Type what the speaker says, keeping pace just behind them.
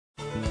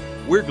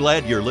We're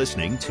glad you're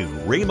listening to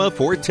Rhema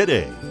for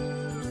Today.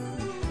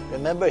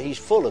 Remember, he's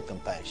full of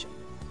compassion.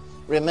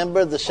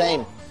 Remember the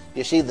same,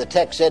 you see, the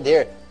text said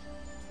here,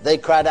 they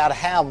cried out,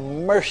 have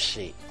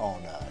mercy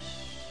on us.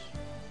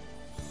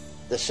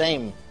 The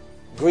same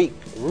Greek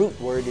root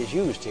word is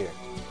used here.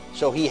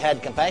 So he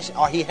had compassion,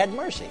 or he had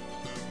mercy.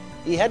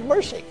 He had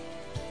mercy.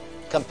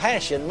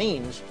 Compassion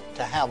means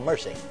to have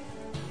mercy.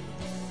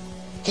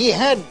 He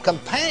had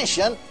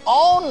compassion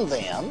on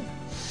them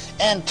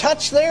and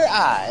touched their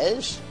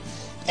eyes,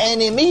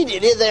 and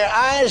immediately their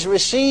eyes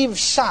received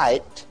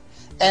sight,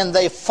 and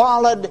they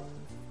followed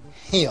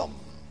him.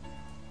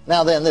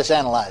 Now then, let's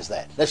analyze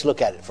that. Let's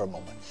look at it for a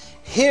moment.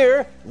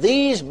 Here,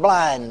 these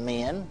blind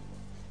men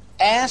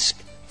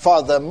ask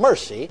for the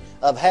mercy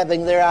of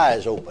having their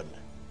eyes opened.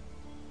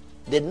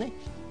 Didn't he?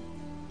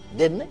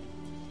 Didn't he?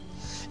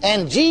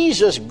 And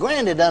Jesus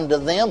granted unto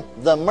them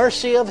the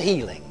mercy of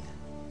healing,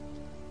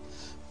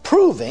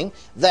 proving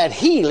that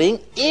healing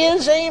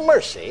is a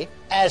mercy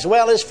as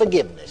well as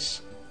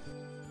forgiveness.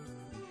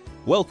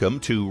 Welcome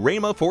to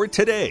Rhema for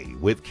Today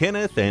with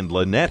Kenneth and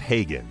Lynette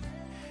Hagin.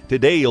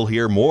 Today you'll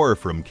hear more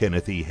from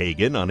Kenneth E.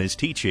 Hagin on his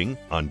teaching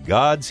on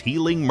God's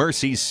Healing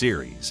Mercies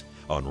series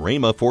on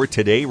Rhema for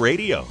Today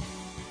Radio.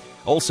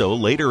 Also,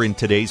 later in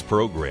today's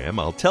program,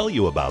 I'll tell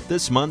you about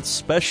this month's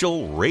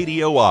special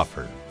radio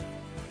offer.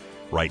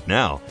 Right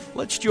now,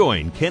 let's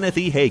join Kenneth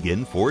E.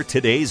 Hagin for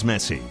today's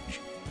message.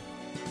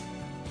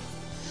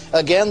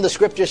 Again, the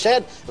scripture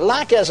said,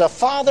 like as a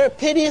father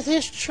pitieth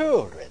his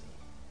children,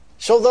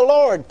 so the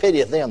Lord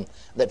pitieth them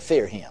that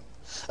fear him.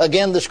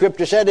 Again, the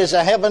scripture said, as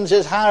the heavens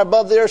is high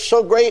above the earth,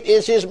 so great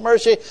is his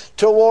mercy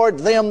toward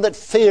them that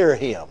fear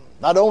him.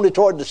 Not only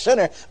toward the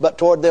sinner, but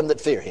toward them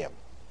that fear him.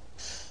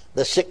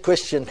 The sick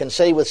Christian can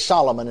say with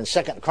Solomon in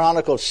 2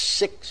 Chronicles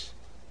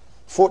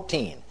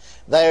 6:14,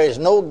 there is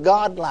no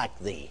God like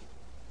thee,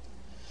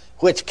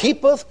 which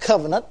keepeth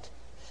covenant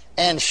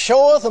and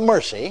showeth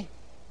mercy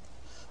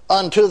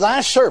unto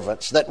thy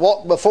servants that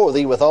walk before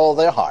thee with all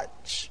their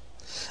hearts.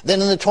 Then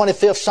in the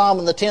 25th Psalm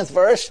in the 10th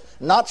verse,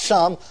 not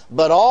some,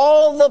 but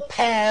all the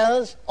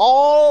paths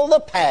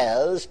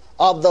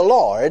of the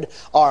Lord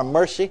are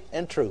mercy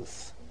and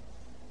truth.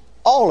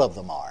 All of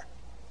them are.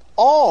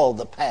 All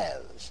the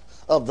paths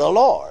of the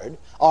Lord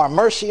are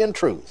mercy and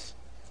truth.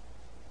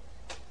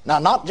 Now,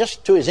 not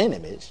just to his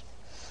enemies,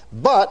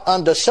 but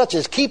unto such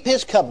as keep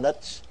his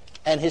covenants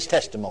and his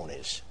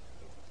testimonies.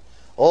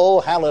 Oh,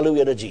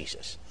 hallelujah to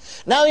Jesus.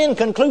 Now, in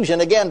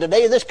conclusion, again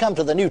today, this comes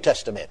to the New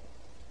Testament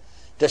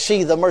to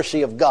see the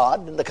mercy of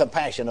God and the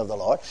compassion of the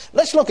Lord.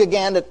 Let's look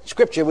again at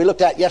Scripture we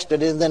looked at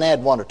yesterday and then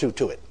add one or two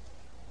to it.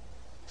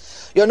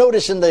 You'll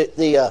notice in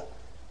the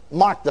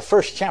Mark, the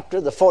first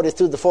chapter, the 40th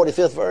through the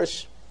 45th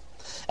verse,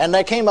 and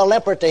there came a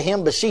leper to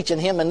him, beseeching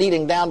him and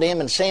kneeling down to him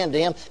and saying to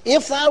him,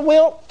 if thou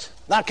wilt,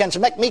 thou canst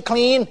make me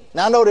clean.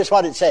 Now notice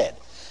what it said.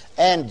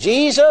 And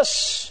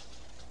Jesus,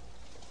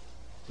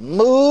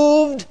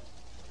 moved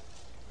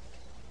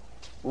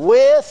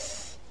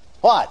with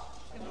what?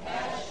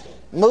 Compassion.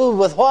 Moved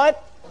with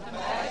what?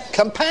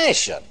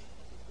 Compassion.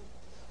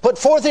 Put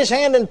forth his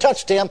hand and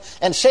touched him,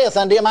 and saith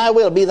unto him, I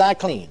will be thy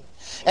clean.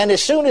 And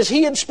as soon as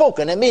he had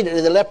spoken,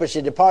 immediately the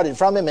leprosy departed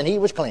from him, and he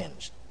was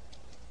cleansed.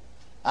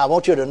 I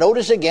want you to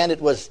notice again, it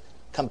was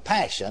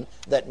compassion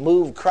that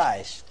moved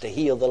Christ to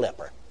heal the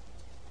leper.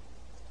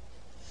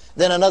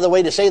 Then another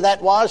way to say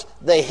that was,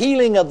 the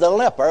healing of the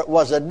leper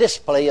was a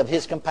display of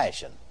his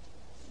compassion.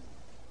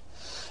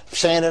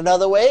 Saying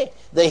another way,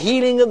 the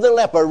healing of the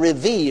leper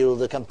revealed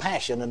the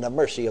compassion and the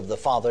mercy of the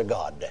Father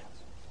God.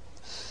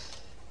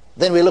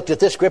 Then we looked at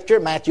this scripture,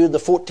 Matthew the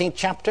 14th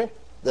chapter,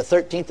 the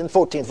 13th and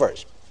 14th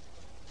verse.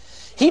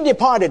 He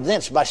departed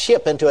thence by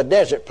ship into a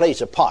desert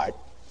place apart,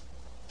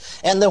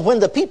 and when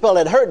the people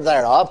had heard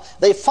thereof,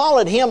 they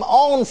followed him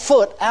on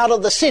foot out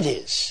of the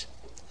cities.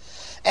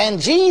 And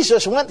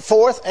Jesus went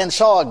forth and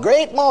saw a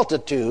great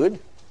multitude,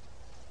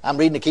 I'm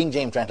reading the King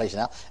James translation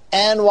now,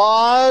 and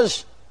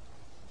was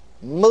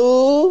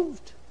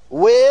moved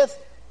with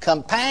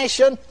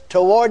compassion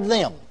toward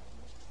them.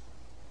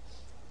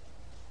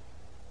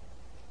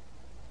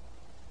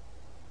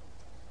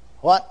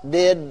 What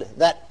did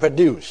that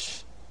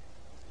produce?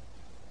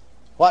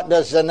 What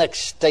does the next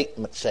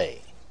statement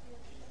say?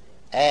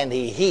 And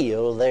he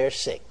healed their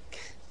sick.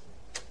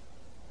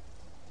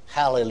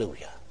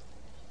 Hallelujah.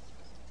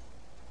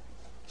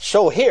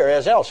 So here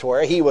as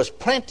elsewhere, he was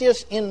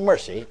plenteous in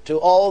mercy to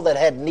all that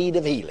had need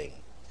of healing.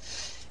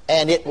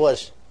 And it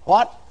was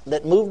what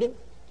that moved him?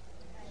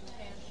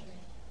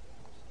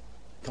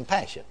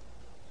 Compassion.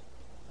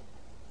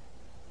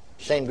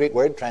 Same Greek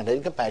word,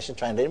 translated compassion,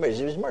 translated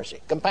mercy, is mercy.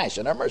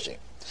 Compassion or mercy.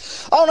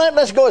 All right,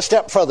 let's go a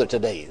step further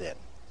today then.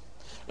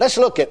 Let's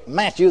look at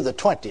Matthew the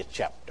 20th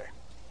chapter.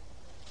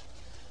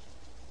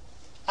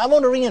 I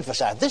want to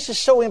reemphasize, this is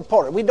so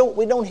important. We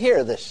don't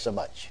hear this so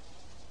much.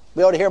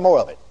 We ought to hear more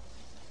of it.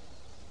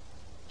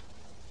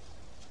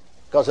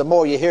 Because the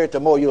more you hear it, the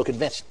more you'll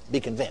be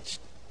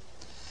convinced.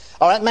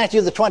 All right,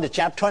 Matthew the 20th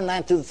chapter,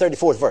 29 through the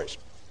 34th verse.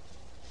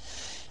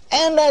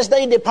 And as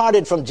they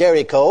departed from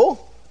Jericho,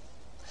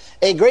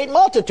 a great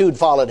multitude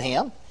followed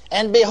him,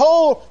 And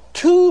behold,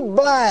 two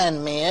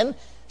blind men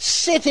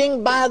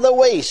sitting by the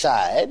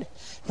wayside,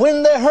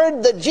 when they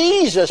heard that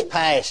Jesus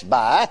passed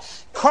by,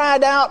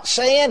 cried out,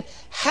 saying,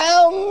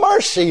 Have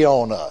mercy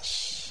on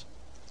us,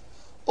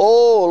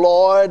 O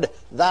Lord,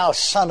 thou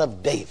Son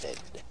of David.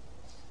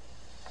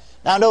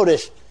 Now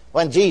notice,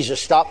 when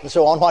Jesus stopped and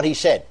so on, what he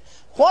said.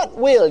 What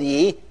will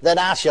ye that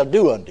I shall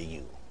do unto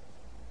you?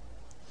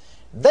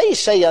 They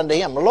say unto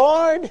him,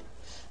 Lord,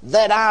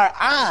 that our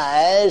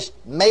eyes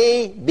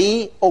may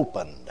be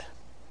opened.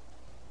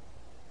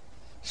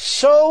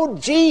 So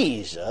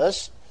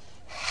Jesus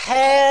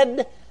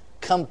had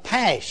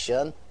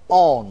compassion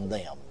on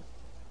them.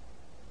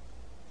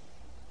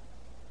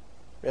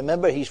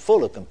 Remember, he's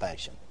full of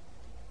compassion.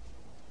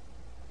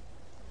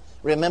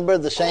 Remember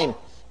the same,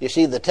 you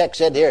see the text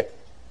said here,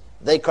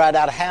 they cried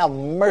out, Have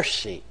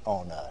mercy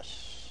on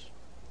us.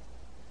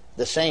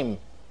 The same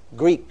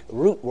Greek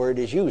root word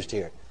is used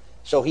here.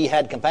 So he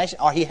had compassion,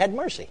 or he had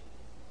mercy.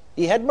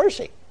 He had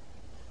mercy.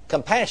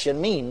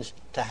 Compassion means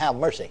to have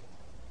mercy.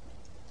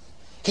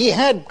 He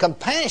had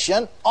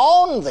compassion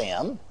on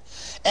them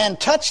and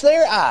touched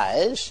their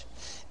eyes,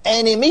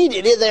 and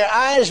immediately their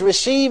eyes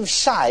received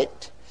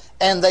sight,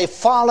 and they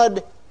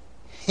followed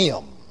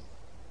him.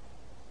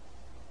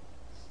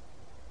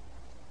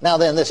 Now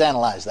then, let's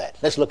analyze that.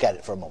 Let's look at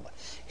it for a moment.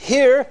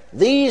 Here,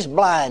 these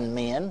blind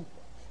men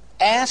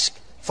ask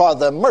for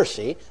the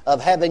mercy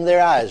of having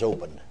their eyes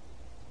opened.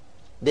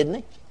 Didn't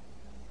he?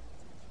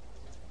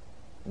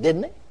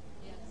 Didn't he?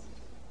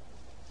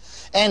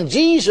 Yes. And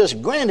Jesus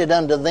granted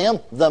unto them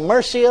the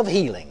mercy of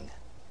healing,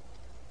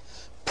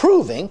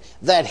 proving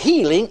that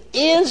healing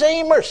is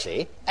a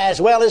mercy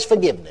as well as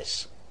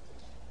forgiveness.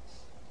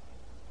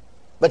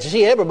 But you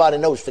see, everybody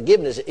knows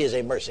forgiveness is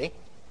a mercy.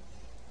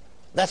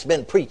 That's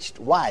been preached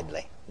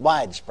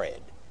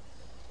widespread.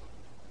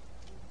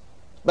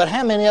 But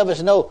how many of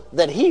us know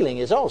that healing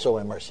is also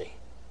a mercy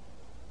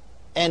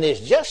and is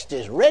just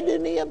as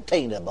readily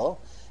obtainable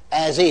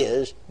as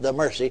is the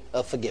mercy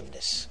of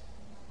forgiveness?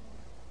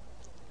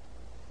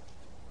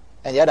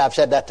 And yet I've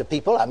said that to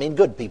people, I mean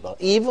good people,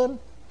 even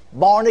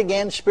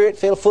born-again,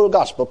 spirit-filled, full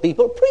gospel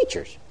people,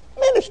 preachers,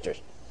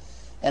 ministers.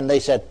 And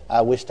they said,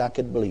 I wished I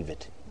could believe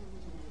it.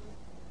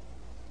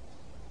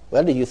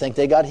 Well, do you think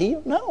they got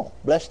healed? No.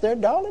 Bless their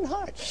darling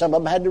hearts. Some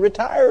of them had to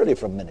retire early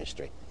from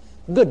ministry.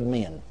 Good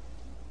men.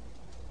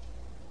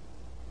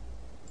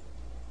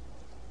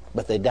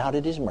 But they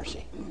doubted his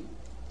mercy.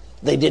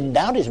 They didn't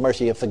doubt his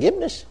mercy of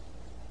forgiveness.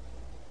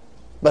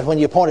 But when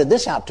you pointed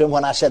this out to them,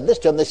 when I said this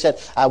to them, they said,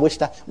 I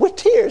wished with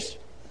tears.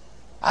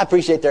 I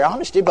appreciate their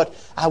honesty, but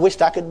I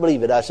wished I could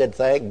believe it. I said,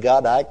 thank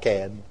God I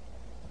can.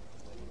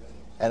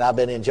 And I've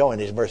been enjoying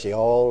his mercy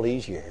all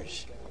these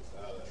years.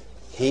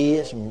 He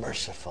is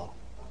merciful.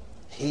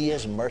 He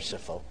is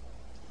merciful.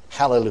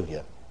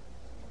 Hallelujah.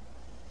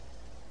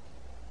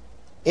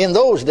 In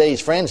those days,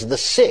 friends, the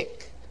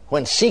sick,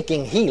 when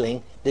seeking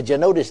healing, did you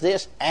notice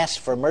this? Ask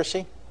for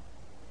mercy.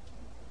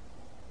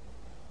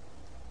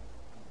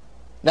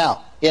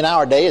 Now, in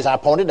our day, as I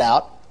pointed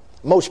out,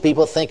 most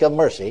people think of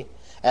mercy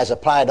as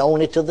applied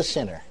only to the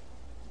sinner,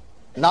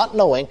 not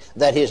knowing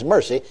that his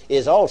mercy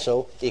is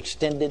also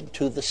extended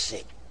to the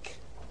sick.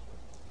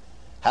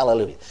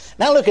 Hallelujah.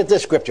 Now look at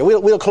this scripture.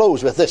 We'll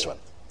close with this one.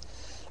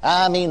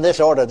 I mean,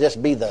 this ought to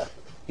just be the,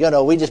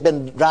 we just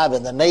been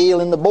driving the nail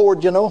in the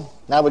board, Now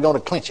we're going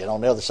to clinch it on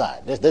the other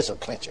side. This will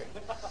clinch it.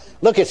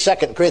 Look at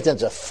 2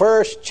 Corinthians, the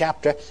 1st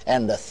chapter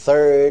and the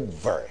 3rd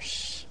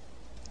verse.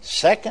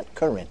 2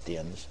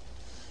 Corinthians,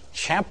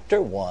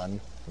 chapter 1,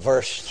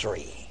 verse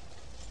 3.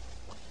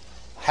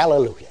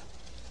 Hallelujah.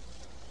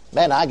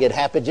 Man, I get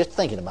happy just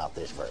thinking about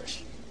this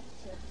verse.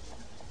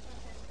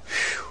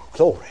 Whew,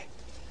 glory.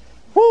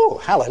 Woo,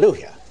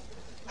 hallelujah.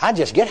 I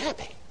just get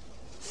happy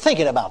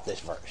thinking about this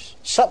verse.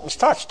 Something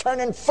starts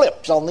turning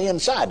flips on the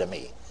inside of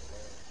me.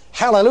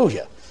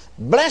 Hallelujah.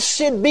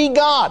 Blessed be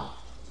God,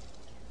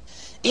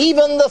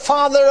 even the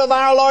Father of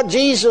our Lord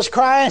Jesus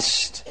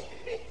Christ,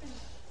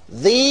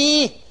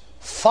 the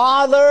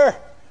Father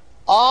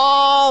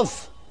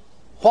of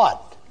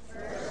what?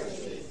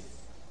 Mercies.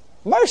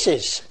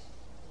 Mercies.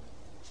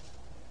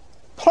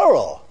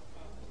 Plural.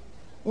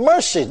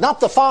 Mercies. Not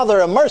the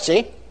Father of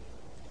mercy.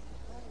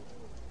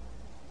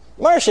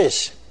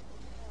 Mercies.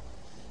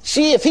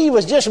 See, if he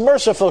was just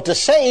merciful to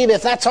save,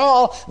 if that's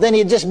all, then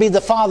he'd just be the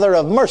Father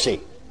of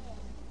mercy.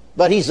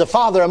 But he's the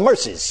Father of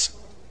mercies.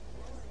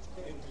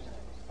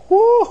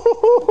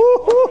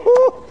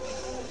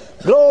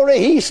 Glory,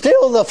 he's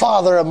still the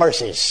Father of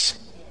mercies.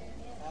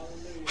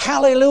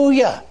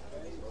 Hallelujah.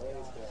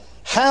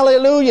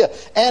 Hallelujah.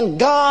 And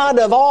God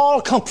of all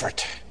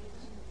comfort.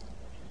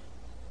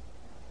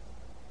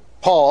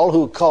 Paul,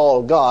 who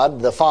called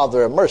God the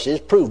Father of mercies,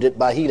 proved it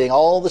by healing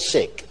all the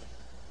sick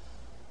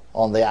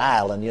on the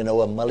island,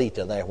 of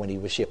Melita there when he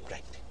was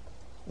shipwrecked.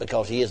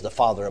 Because he is the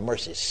Father of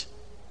mercies.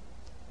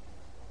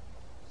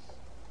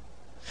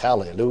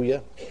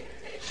 Hallelujah.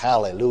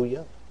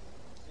 Hallelujah.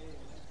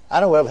 I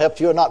don't know if I've helped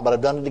you or not, but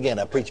I've done it again.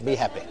 I preach, be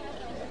happy.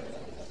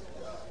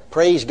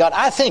 Praise God.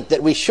 I think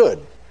that we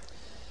should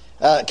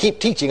keep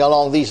teaching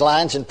along these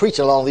lines and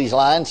preaching along these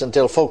lines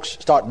until folks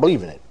start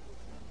believing it.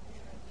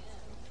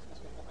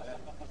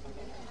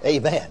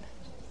 Amen.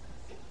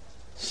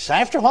 So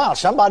after a while,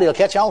 somebody will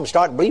catch on and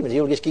start believing it.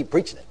 You'll just keep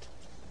preaching it.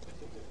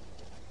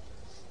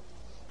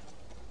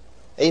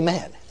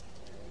 Amen.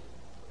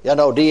 You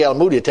know, D.L.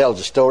 Moody tells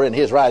a story in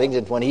his writings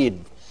that when he had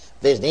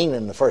visited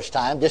England the first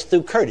time, just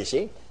through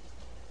courtesy,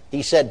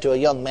 he said to a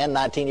young man,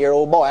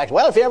 19-year-old boy,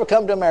 well, if you ever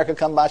come to America,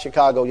 come by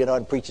Chicago,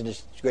 and preach in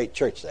this great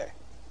church there,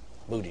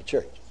 Moody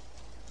Church.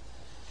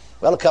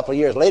 Well, a couple of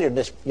years later,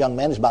 this young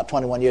man is about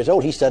 21 years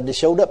old. He suddenly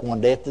showed up one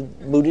day at the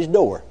Moody's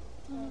door.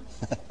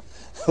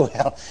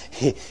 Well,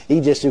 he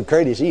just through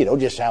courtesy,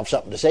 just have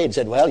something to say, and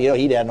said, well,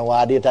 he'd had no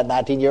idea if that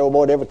 19-year-old boy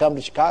would ever come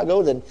to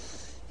Chicago, then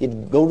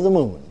he'd go to the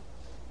moon.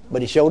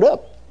 But he showed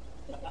up.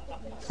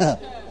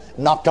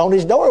 Knocked on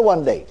his door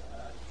one day.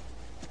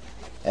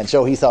 And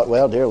so he thought,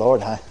 well, dear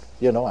Lord, I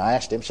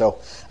asked him. So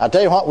I'll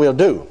tell you what we'll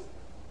do.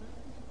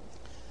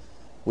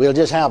 We'll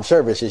just have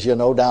services,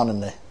 down in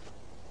the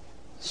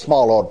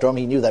small auditorium.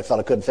 He knew that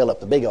fellow couldn't fill up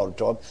the big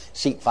auditorium,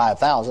 seat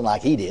 5,000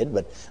 like he did,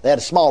 but they had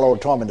a small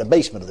auditorium in the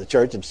basement of the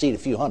church and seat a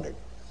few hundred.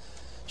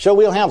 So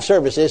we'll have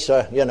services,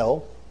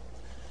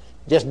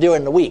 just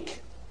during the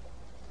week.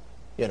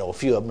 A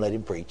few of them let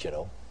him preach,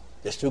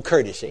 just through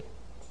courtesy.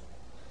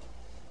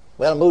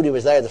 Well, Moody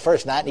was there the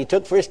first night, and he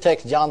took for his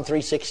text John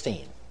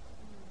 3:16.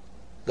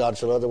 God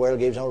so loved the world,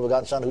 gave his only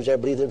begotten Son,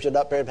 whosoever believeth in him should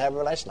not perish but have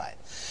everlasting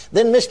life.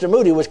 Then Mr.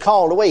 Moody was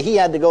called away. He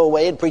had to go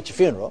away and preach a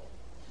funeral.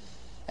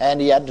 And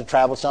he had to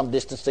travel some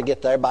distance to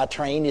get there by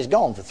train. He's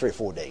gone for 3 or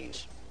 4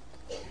 days.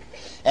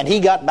 And he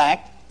got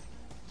back,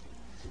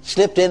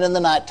 slipped in the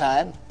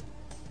nighttime,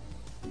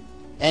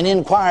 and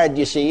inquired,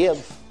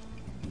 of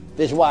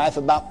his wife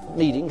about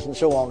meetings and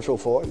so on and so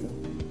forth.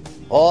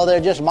 Oh,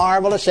 they're just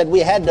marvelous. Said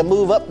we had to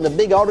move up in the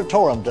big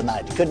auditorium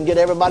tonight. Couldn't get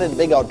everybody in the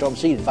big auditorium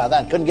seated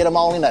 5,000. Couldn't get them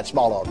all in that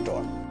small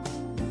auditorium.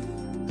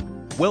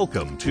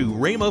 Welcome to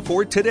Rhema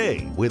for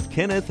Today with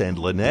Kenneth and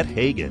Lynette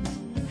Hagin.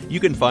 You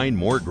can find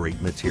more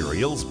great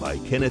materials by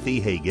Kenneth E.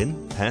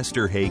 Hagin,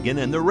 Pastor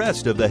Hagin, and the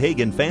rest of the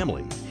Hagin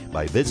family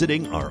by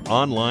visiting our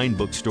online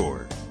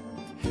bookstore.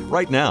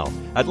 Right now,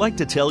 I'd like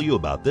to tell you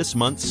about this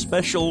month's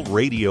special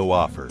radio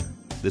offer.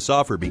 This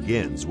offer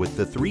begins with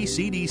the 3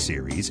 CD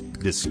series,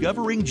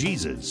 Discovering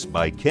Jesus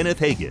by Kenneth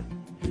Hagin.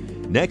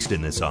 Next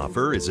in this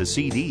offer is a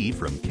CD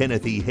from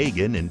Kenneth E.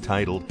 Hagin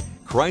entitled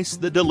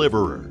Christ the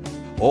Deliverer.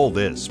 All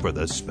this for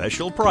the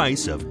special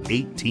price of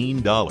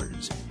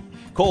 $18.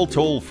 Call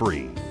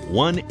toll-free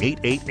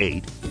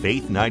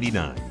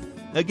 1-888-FAITH-99.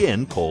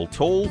 Again, call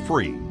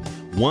toll-free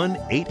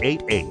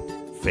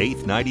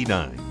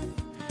 1-888-FAITH-99.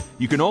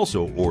 You can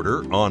also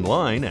order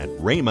online at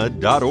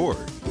rhema.org.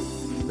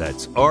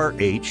 That's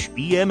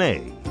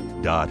RHEMA.org,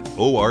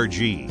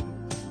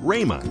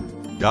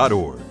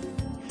 rhema.org.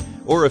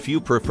 Or if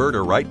you prefer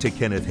to write to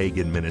Kenneth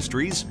Hagin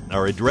Ministries,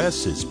 our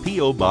address is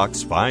P.O.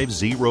 Box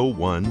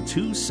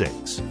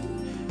 50126,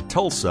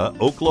 Tulsa,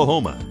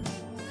 Oklahoma,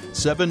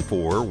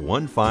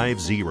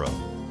 74150.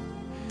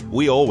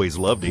 We always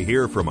love to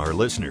hear from our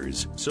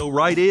listeners, so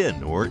write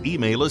in or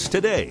email us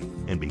today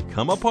and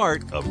become a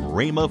part of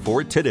Rhema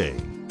for Today.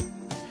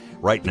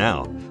 Right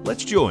now,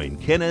 let's join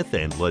Kenneth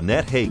and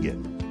Lynette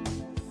Hagin.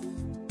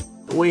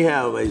 We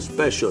have a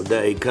special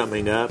day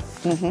coming up.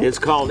 Mm-hmm. It's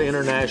called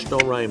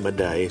International Rhema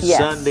Day, yes.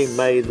 Sunday,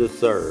 May the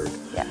 3rd.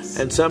 Yes.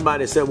 And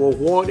somebody said, well,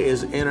 what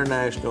is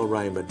International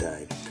Rhema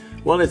Day?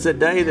 Well, it's a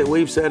day that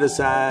we've set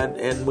aside,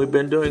 and we've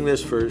been doing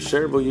this for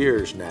several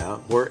years now,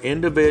 where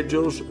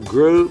individuals,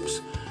 groups,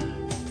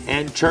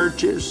 and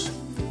churches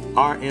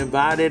are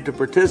invited to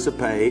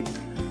participate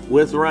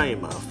with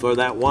Rhema for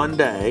that one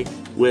day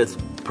with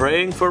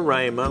praying for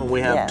Rhema.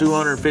 We have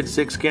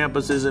 256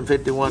 campuses in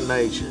 51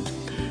 nations.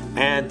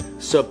 And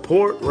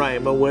support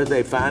Rhema with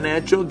a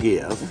financial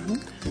gift,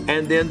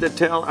 and then to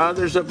tell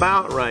others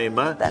about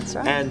Rhema. That's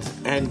right.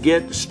 And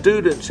get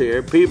students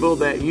here, people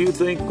that you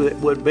think that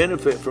would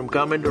benefit from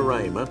coming to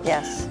Rhema.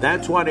 Yes.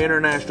 That's what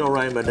International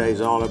Rhema Day is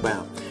all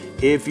about.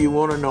 If you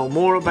want to know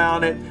more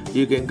about it,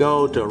 you can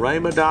go to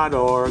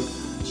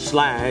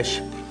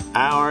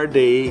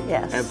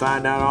rhema.org/IRD and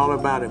find out all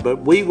about it.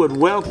 But we would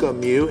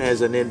welcome you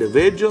as an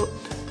individual,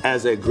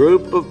 as a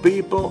group of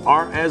people,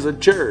 or as a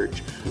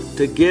church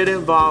to get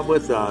involved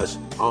with us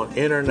on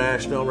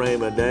International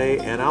Rhema Day,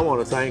 and I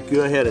want to thank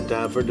you ahead of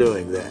time for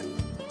doing that.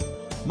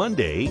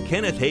 Monday,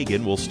 Kenneth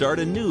Hagin will start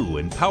a new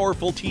and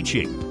powerful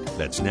teaching.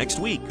 That's next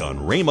week on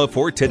Rhema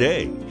for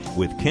Today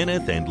with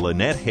Kenneth and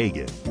Lynette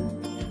Hagin.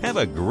 Have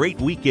a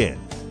great weekend.